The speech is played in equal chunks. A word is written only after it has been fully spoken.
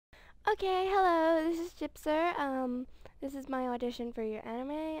Okay, hello, this is Gypser. This is my audition for your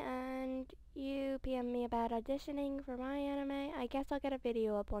anime, and you PM me about auditioning for my anime. I guess I'll get a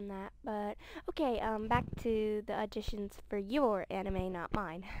video up on that, but okay, back to the auditions for your anime, not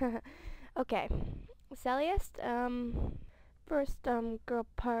mine. Okay, Celeste, first, girl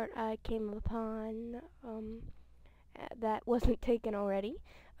part I came upon, that wasn't taken already.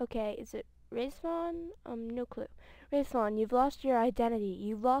 Okay, is it Rizwan? No clue. Rizwan, you've lost your identity.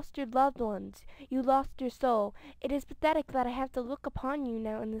 You've lost your loved ones. You lost your soul. It is pathetic that I have to look upon you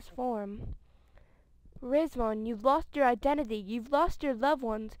now in this form. Rizwan, you've lost your identity. You've lost your loved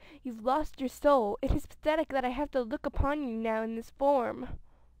ones. You've lost your soul. It is pathetic that I have to look upon you now in this form.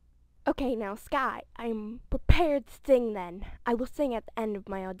 Okay, now Sky, I'm prepared to sing then. I will sing at the end of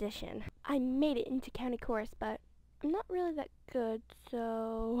my audition. I made it into county chorus, but I'm not really that good,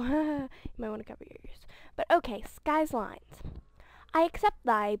 so you might want to cover your ears. But okay, Sky's lines. I accept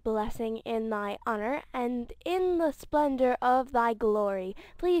thy blessing in thy honor, and in the splendor of thy glory.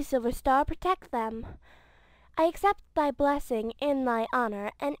 Please, Silver Star, protect them. I accept thy blessing in thy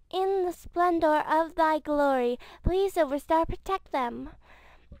honor, and in the splendor of thy glory. Please, Silver Star, protect them.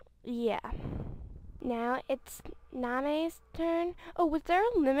 Yeah. Now it's Name's turn. Oh, was there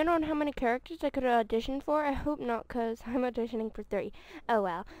a limit on how many characters I could audition for? I hope not, because I'm auditioning for 3. Oh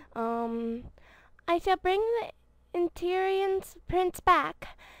well. I shall bring the Interian's prince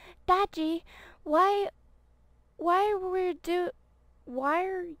back. Daji, why are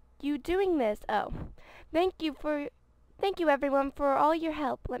you doing this? Oh. Thank you everyone for all your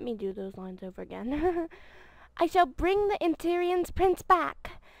help. Let me do those lines over again. I shall bring the Interian's prince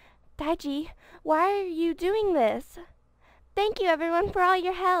back. Daiji, why are you doing this? Thank you everyone for all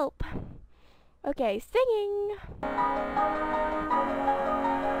your help. Okay, singing.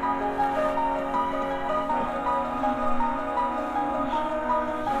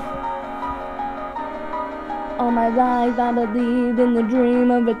 All my life I believed in the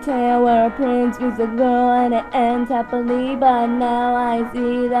dream of a tale where a prince meets a girl and it ends happily. But now I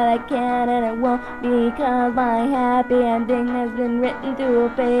see that I can't and it won't, because my happy ending has been written to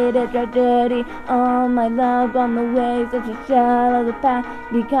a faded tragedy. All my love gone the way, such a shell of the past,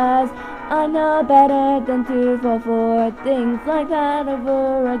 because I know better than to fall for things like that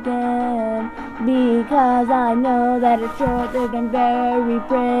over again. Because I know that it's short-lived and very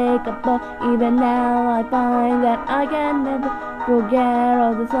breakable. Even now I find that I can never forget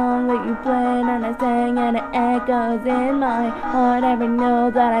all the songs that you played and I sang, and it echoes in my heart. Every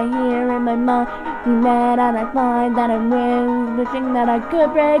note that I hear in my mind, be mad, and I find that I'm really wishing that I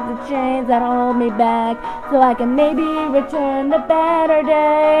could break the chains that hold me back, so I can maybe return to better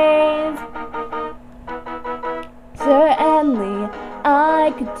days. Certainly,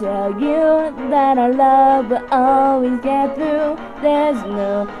 I could tell you that our love will always get through. There's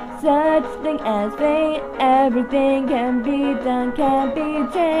no such thing as fate. Everything can be done, can't be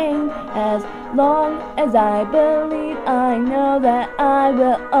changed. As long as I believe, I know that I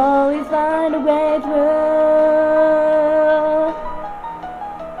will always find a way through.